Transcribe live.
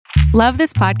Love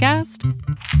this podcast?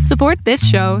 Support this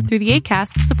show through the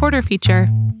Acast supporter feature.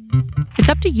 It's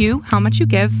up to you how much you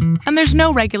give, and there's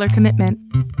no regular commitment.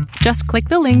 Just click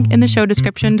the link in the show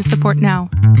description to support now.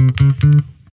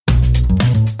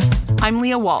 I'm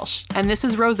Leah Walsh, and this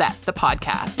is Rosette, the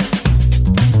podcast.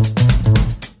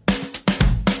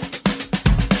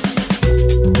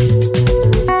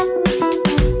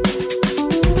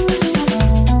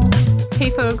 Hey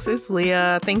folks, it's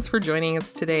Leah. Thanks for joining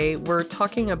us today. We're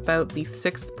talking about the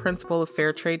sixth principle of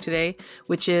fair trade today,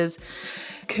 which is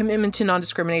commitment to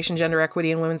non-discrimination, gender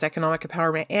equity, and women's economic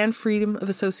empowerment and freedom of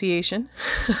association.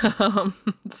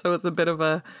 So it's a bit of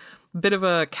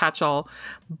a catch-all,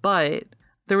 but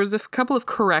there was a couple of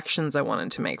corrections I wanted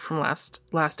to make from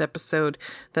last episode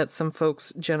that some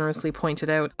folks generously pointed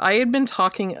out. I had been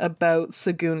talking about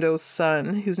Segundo's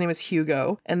son, whose name is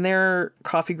Hugo, and they're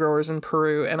coffee growers in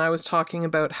Peru. And I was talking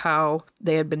about how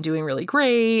they had been doing really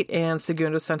great, and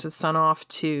Segundo sent his son off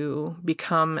to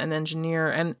become an engineer.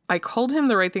 And I called him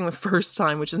the right thing the first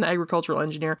time, which is an agricultural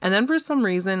engineer. And then for some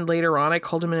reason later on, I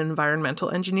called him an environmental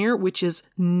engineer, which is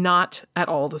not at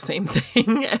all the same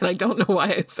thing. And I don't know why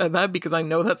I said that, because I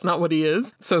know that's not what he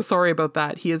is. So sorry about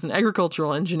that. He is an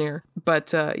agricultural engineer.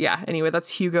 But anyway, that's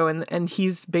Hugo. And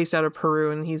he's based out of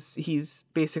Peru, and he's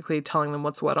basically telling them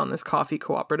what's what on this coffee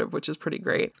cooperative, which is pretty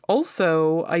great.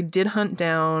 Also, I did hunt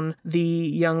down the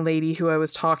young lady who I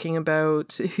was talking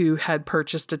about, who had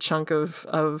purchased a chunk of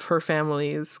her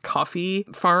family's coffee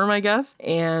farm, I guess,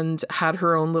 and had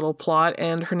her own little plot.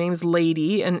 And her name's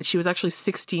Lady, and she was actually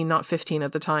 16, not 15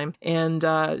 at the time. And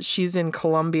she's in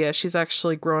Colombia. She's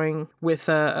actually growing with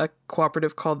a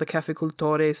cooperative called the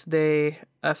Cafecultores de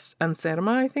Anserma,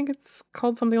 I think it's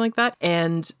called, something like that.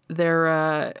 And they're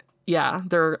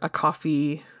a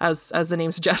coffee, as the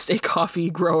name suggests, a coffee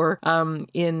grower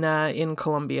in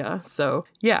Colombia. So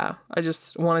yeah, I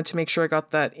just wanted to make sure I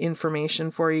got that information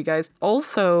for you guys.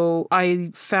 Also, I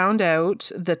found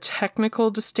out the technical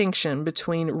distinction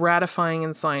between ratifying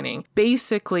and signing.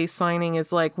 Basically, signing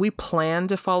is like, we plan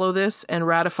to follow this, and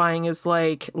ratifying is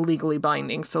like legally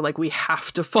binding. So like, we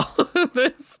have to follow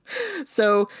this.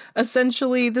 So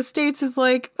essentially, the States is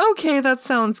like, okay, that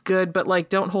sounds good, but like,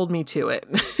 don't hold me to it.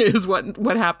 Is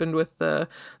what happened with the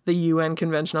UN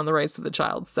Convention on the Rights of the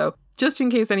Child. So just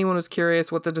in case anyone was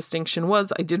curious what the distinction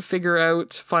was, I did figure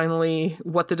out finally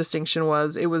what the distinction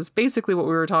was. It was basically what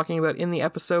we were talking about in the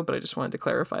episode, but I just wanted to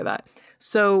clarify that.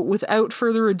 So without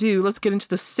further ado, let's get into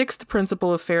the sixth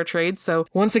principle of fair trade. So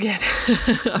once again,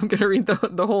 I'm going to read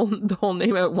the whole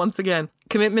name out once again.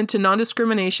 Commitment to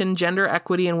non-discrimination, gender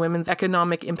equity, and women's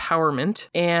economic empowerment,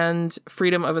 and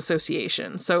freedom of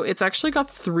association. So it's actually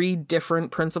got three different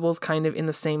principles kind of in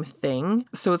the same thing.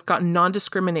 So it's got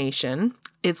non-discrimination,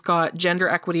 it's got gender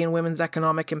equity and women's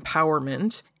economic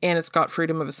empowerment, and it's got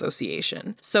freedom of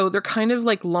association. So they're kind of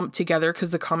like lumped together because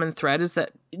the common thread is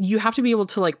that you have to be able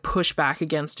to like push back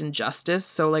against injustice.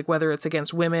 So like whether it's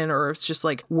against women, or if it's just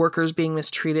like workers being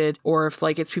mistreated, or if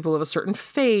like it's people of a certain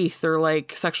faith or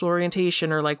like sexual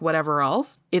orientation or like whatever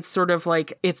else, it's sort of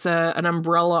like it's an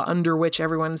umbrella under which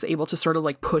everyone's able to sort of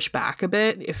like push back a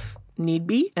bit if need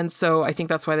be. And so I think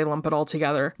that's why they lump it all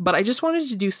together. But I just wanted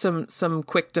to do some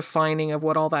quick defining of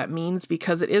what all that means,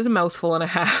 because it is a mouthful and a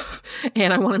half,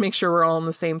 and I want to make sure we're all on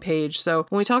the same page. So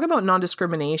when we talk about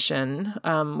non-discrimination,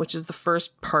 which is the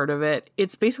first part of it,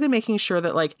 it's basically making sure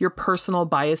that like your personal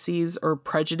biases or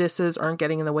prejudices aren't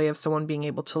getting in the way of someone being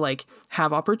able to like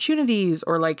have opportunities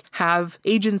or like have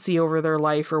agency over their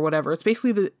life or whatever. It's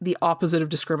basically the opposite of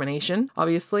discrimination,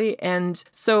 obviously. And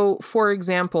so, for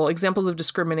example, examples of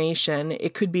discrimination,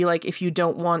 it could be like if you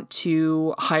don't want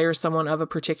to hire someone of a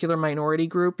particular minority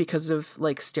group because of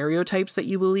like stereotypes that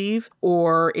you believe,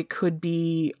 or it could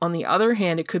be, on the other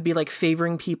hand, it could be like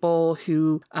favoring people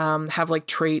who have like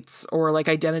traits or like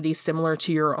identities similar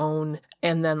to your own,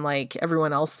 and then like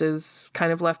everyone else is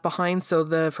kind of left behind. So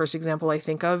the first example I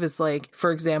think of is like,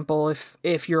 for example,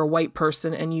 if you're a white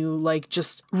person and you like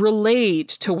just relate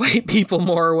to white people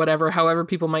more or whatever, however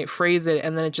people might phrase it,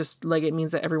 and then it just like, it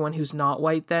means that everyone who's not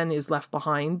white then is left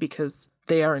behind because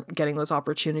they aren't getting those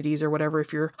opportunities or whatever,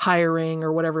 if you're hiring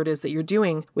or whatever it is that you're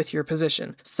doing with your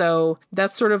position. So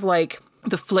that's sort of like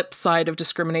the flip side of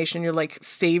discrimination. You're like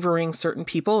favoring certain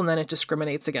people, and then it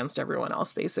discriminates against everyone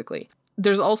else, basically.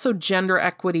 There's also gender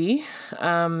equity,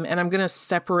 and I'm going to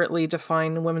separately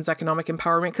define women's economic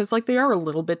empowerment because like they are a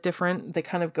little bit different. They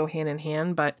kind of go hand in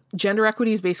hand, but gender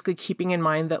equity is basically keeping in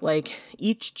mind that like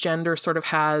each gender sort of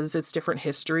has its different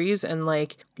histories, and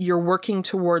like you're working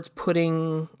towards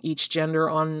putting each gender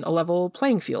on a level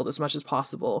playing field as much as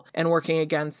possible and working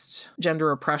against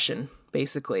gender oppression,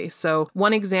 basically. So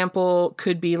one example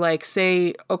could be like,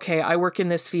 say, okay, I work in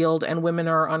this field and women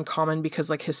are uncommon because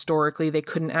like historically they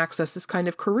couldn't access this kind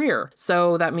of career.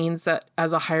 So that means that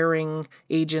as a hiring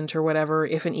agent or whatever,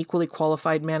 if an equally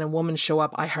qualified man and woman show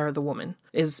up, I hire the woman,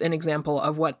 is an example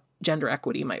of what gender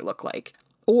equity might look like.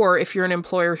 Or if you're an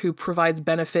employer who provides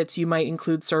benefits, you might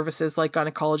include services like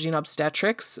gynecology and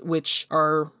obstetrics, which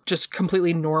are just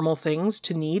completely normal things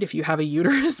to need if you have a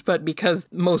uterus. But because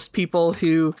most people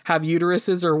who have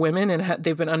uteruses are women and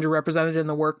they've been underrepresented in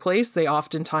the workplace, they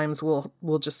oftentimes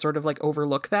will just sort of like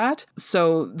overlook that.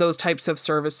 So those types of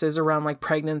services around like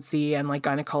pregnancy and like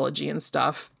gynecology and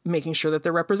stuff, making sure that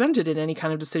they're represented in any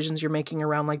kind of decisions you're making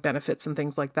around like benefits and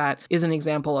things like that, is an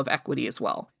example of equity as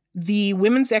well. The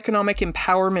women's economic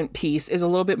empowerment piece is a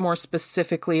little bit more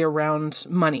specifically around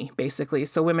money, basically.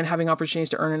 So women having opportunities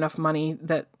to earn enough money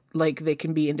that like they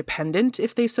can be independent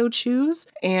if they so choose.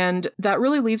 And that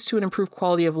really leads to an improved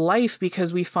quality of life,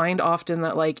 because we find often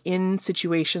that like in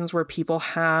situations where people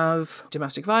have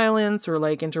domestic violence or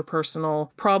like interpersonal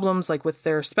problems, like with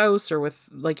their spouse or with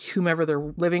like whomever they're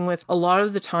living with, a lot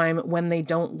of the time when they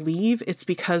don't leave, it's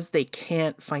because they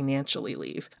can't financially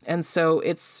leave. And so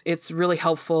it's really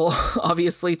helpful,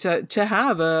 obviously, to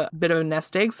have a bit of a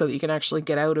nest egg so that you can actually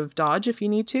get out of Dodge if you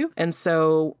need to. And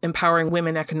so empowering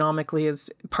women economically is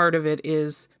part of it,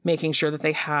 is making sure that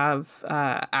they have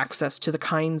access to the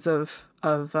kinds of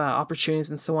opportunities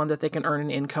and so on that they can earn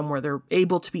an income where they're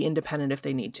able to be independent if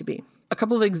they need to be. A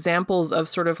couple of examples of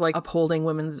sort of like upholding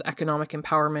women's economic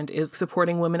empowerment is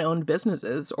supporting women-owned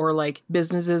businesses or like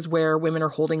businesses where women are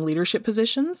holding leadership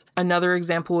positions. Another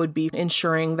example would be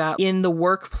ensuring that in the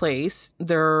workplace,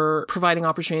 they're providing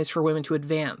opportunities for women to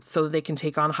advance so that they can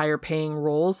take on higher paying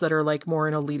roles that are like more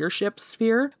in a leadership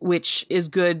sphere, which is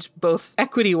good both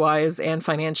equity-wise and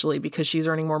financially because she's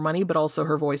earning more money, but also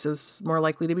her voice is more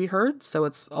likely to be heard. So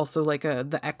it's also like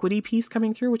the equity piece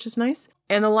coming through, which is nice.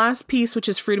 And the last piece, which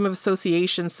is freedom of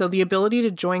association. So the ability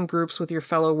to join groups with your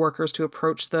fellow workers to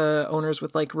approach the owners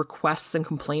with like requests and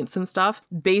complaints and stuff,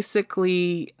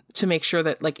 basically to make sure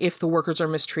that like if the workers are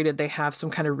mistreated, they have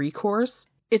some kind of recourse.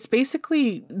 It's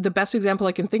basically the best example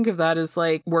I can think of that is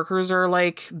like workers are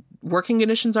like working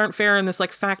conditions aren't fair in this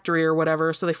like factory or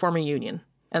whatever. So they form a union.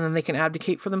 And then they can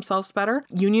advocate for themselves better.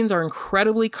 Unions are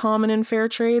incredibly common in fair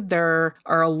trade. There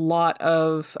are a lot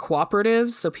of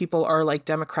cooperatives, so people are like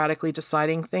democratically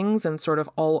deciding things and sort of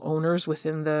all owners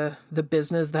within the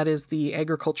business that is the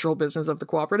agricultural business of the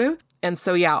cooperative. And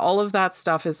so, yeah, all of that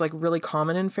stuff is like really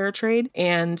common in fair trade.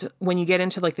 And when you get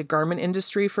into like the garment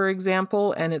industry, for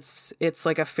example, and it's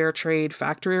like a fair trade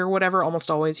factory or whatever, almost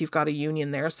always you've got a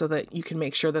union there so that you can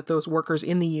make sure that those workers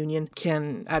in the union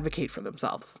can advocate for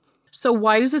themselves. So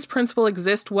why does this principle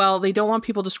exist? Well, they don't want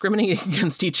people discriminating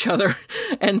against each other.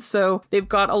 And so they've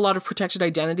got a lot of protected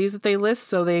identities that they list.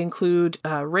 So they include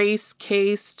race,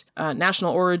 caste,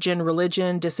 national origin,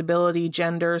 religion, disability,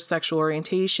 gender, sexual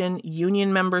orientation,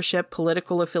 union membership,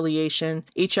 political affiliation,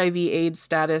 HIV/AIDS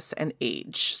status, and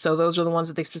age. So those are the ones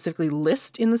that they specifically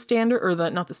list in the standard, or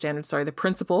the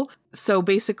principle. So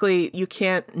basically you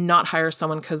can't not hire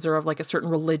someone because they're of like a certain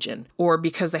religion or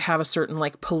because they have a certain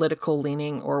like political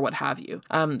leaning or what have you.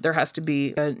 There has to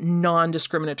be a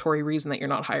non-discriminatory reason that you're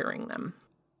not hiring them.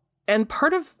 And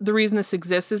part of the reason this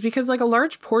exists is because like a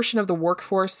large portion of the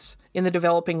workforce in the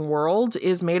developing world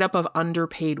is made up of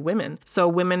underpaid women. So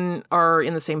women are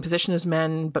in the same position as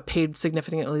men, but paid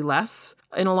significantly less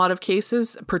in a lot of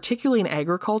cases, particularly in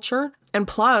agriculture. And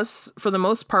plus, for the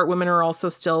most part, women are also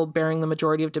still bearing the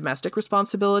majority of domestic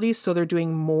responsibilities, so they're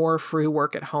doing more free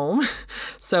work at home.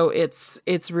 So it's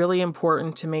really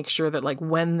important to make sure that like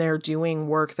when they're doing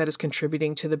work that is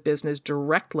contributing to the business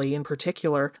directly in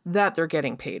particular, that they're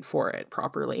getting paid for it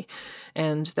properly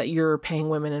and that you're paying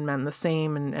women and men the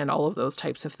same and all of those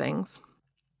types of things.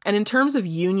 And in terms of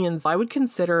unions, I would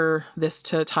consider this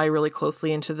to tie really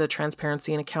closely into the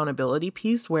transparency and accountability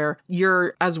piece where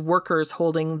you're, as workers,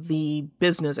 holding the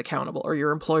business accountable or your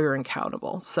employer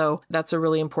accountable. So that's a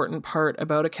really important part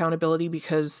about accountability,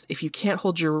 because if you can't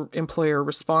hold your employer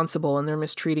responsible and they're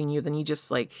mistreating you, then you just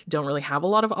like don't really have a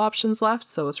lot of options left.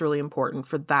 So it's really important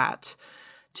for that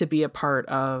to be a part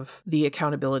of the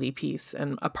accountability piece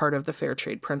and a part of the fair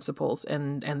trade principles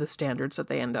and the standards that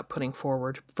they end up putting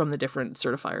forward from the different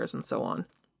certifiers and so on.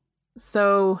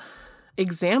 So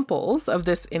examples of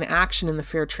this in action in the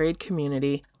fair trade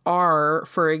community are,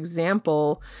 for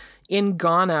example, in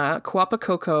Ghana, Kwapa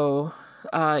Cocoa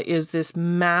is this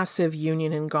massive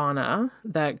union in Ghana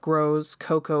that grows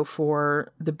cocoa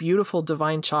for the beautiful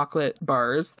Divine Chocolate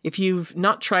bars. If you've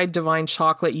not tried Divine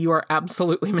Chocolate, you are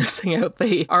absolutely missing out.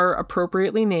 They are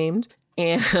appropriately named.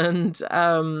 And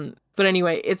But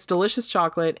anyway, it's delicious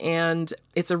chocolate, and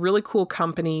it's a really cool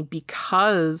company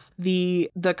because the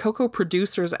cocoa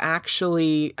producers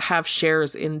actually have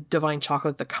shares in Divine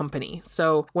Chocolate, the company.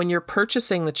 So when you're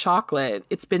purchasing the chocolate,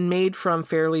 it's been made from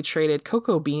fairly traded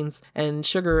cocoa beans and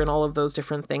sugar and all of those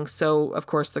different things. So of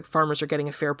course the farmers are getting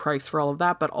a fair price for all of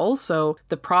that, but also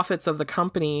the profits of the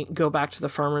company go back to the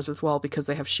farmers as well because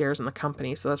they have shares in the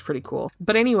company. So that's pretty cool.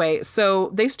 But anyway,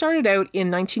 so they started out in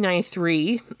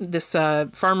 1993, this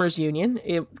farmers union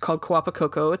called Coapa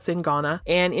Cocoa. It's in Ghana.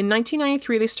 And in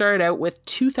 1993, they started out with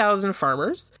 2,000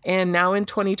 farmers. And now in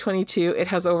 2022, it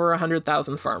has over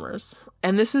 100,000 farmers.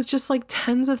 And this is just like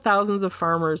tens of thousands of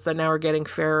farmers that now are getting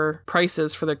fair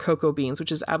prices for their cocoa beans,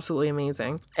 which is absolutely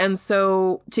amazing. And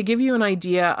so to give you an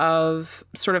idea of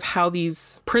sort of how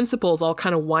these principles all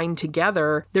kind of wind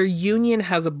together, their union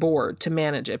has a board to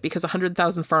manage it because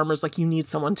 100,000 farmers, like you need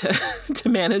someone to, to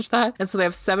manage that. And so they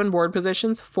have 7 board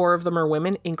positions. 4 of them are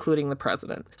women, including the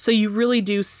president. So you really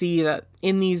do see that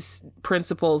in these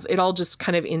principles, it all just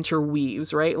kind of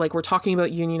interweaves, right? Like we're talking about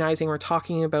unionizing, we're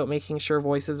talking about making sure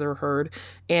voices are heard,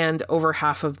 and over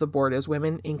half of the board is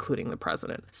women, including the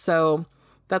president. So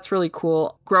that's really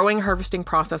cool. Growing, harvesting,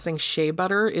 processing shea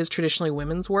butter is traditionally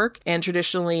women's work. And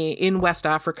traditionally in West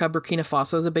Africa, Burkina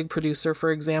Faso is a big producer,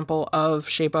 for example, of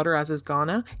shea butter, as is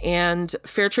Ghana. And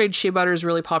fair trade shea butter is a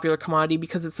really popular commodity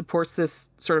because it supports this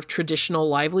sort of traditional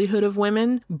livelihood of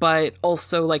women, but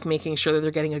also like making sure that they're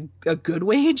getting a good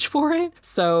wage for it.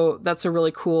 So that's a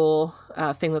really cool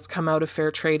thing that's come out of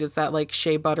fair trade, is that like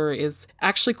shea butter is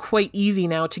actually quite easy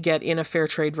now to get in a fair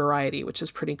trade variety, which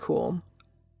is pretty cool.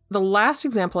 The last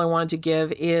example I wanted to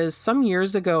give is some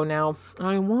years ago now.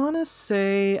 I want to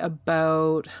say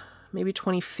about maybe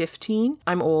 2015.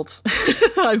 I'm old.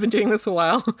 I've been doing this a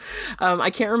while. I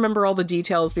can't remember all the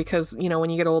details because, you know, when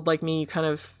you get old like me, you kind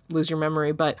of lose your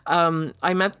memory. But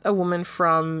I met a woman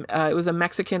from, it was a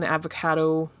Mexican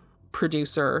avocado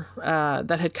producer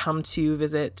that had come to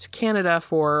visit Canada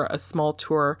for a small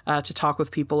tour to talk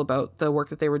with people about the work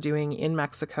that they were doing in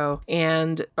Mexico.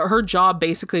 And her job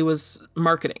basically was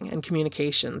marketing and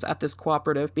communications at this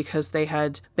cooperative because they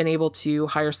had been able to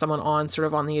hire someone on sort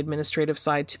of on the administrative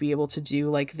side to be able to do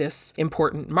like this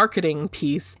important marketing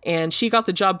piece. And she got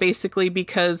the job basically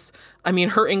because, I mean,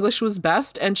 her English was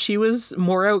best and she was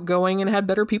more outgoing and had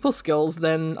better people skills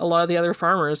than a lot of the other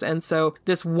farmers. And so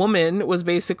this woman was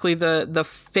basically the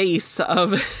face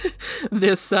of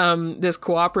this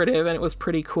cooperative, and it was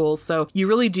pretty cool. So you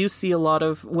really do see a lot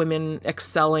of women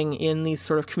excelling in these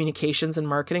sort of communications and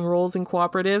marketing roles in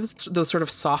cooperatives, those sort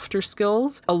of softer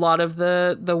skills. A lot of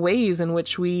the ways in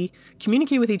which we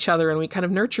communicate with each other and we kind of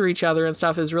nurture each other and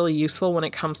stuff is really useful when it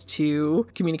comes to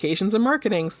communications and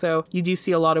marketing. So you do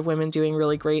see a lot of women doing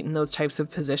really great in those types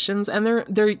of positions, and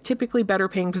they're typically better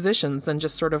paying positions than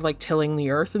just sort of like tilling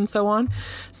the earth and so on.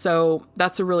 So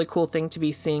that's a really cool thing to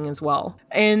be seeing as well.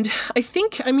 And I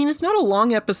think, I mean, it's not a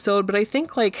long episode, but I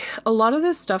think like a lot of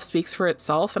this stuff speaks for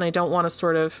itself, and I don't want to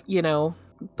sort of, you know,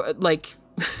 like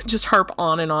just harp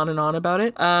on and on and on about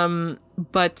it.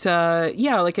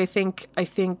 Yeah, like I think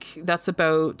that's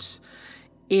about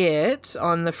it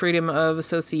on the freedom of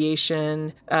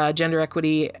association, gender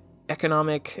equity,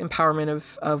 economic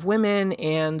empowerment of women,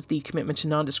 and the commitment to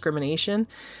non-discrimination.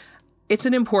 It's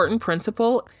an important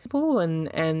principle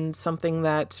and something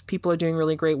that people are doing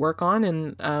really great work on.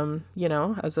 And, you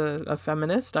know, as a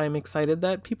feminist, I'm excited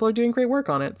that people are doing great work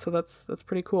on it. So that's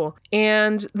pretty cool.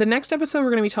 And the next episode,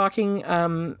 we're going to be talking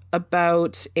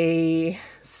about a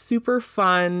super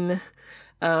fun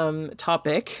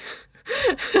topic,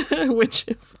 which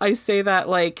is, I say that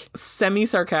like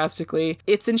semi-sarcastically,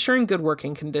 it's ensuring good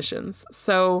working conditions.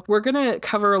 So we're going to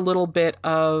cover a little bit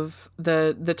of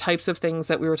the types of things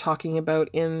that we were talking about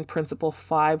in Principle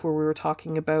 5, where we were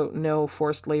talking about no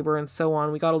forced labor and so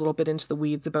on. We got a little bit into the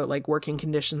weeds about like working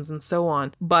conditions and so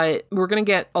on, but we're going to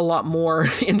get a lot more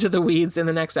into the weeds in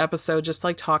the next episode, just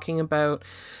like talking about,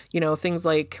 you know, things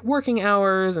like working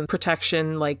hours and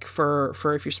protection, like for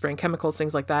if you're spraying chemicals,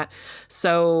 things like that.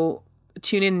 So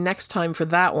tune in next time for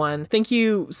that one. Thank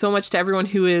you so much to everyone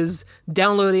who is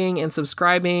downloading and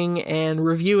subscribing and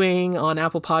reviewing on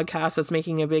Apple Podcasts. That's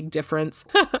making a big difference.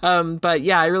 But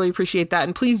yeah, I really appreciate that.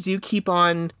 And please do keep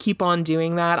on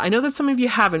doing that. I know that some of you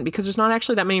haven't, because there's not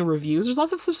actually that many reviews. There's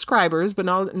lots of subscribers, but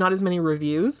not as many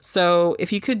reviews. So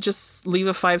if you could just leave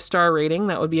a 5-star rating,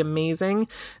 that would be amazing.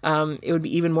 It would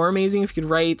be even more amazing if you could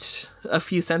write a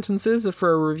few sentences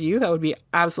for a review. That would be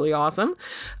absolutely awesome.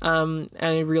 And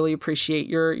I really appreciate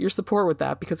your support with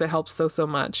that, because it helps so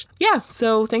much. Yeah,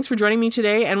 so thanks for joining me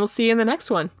today, and we'll see you in the next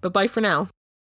one. Bye-bye for now.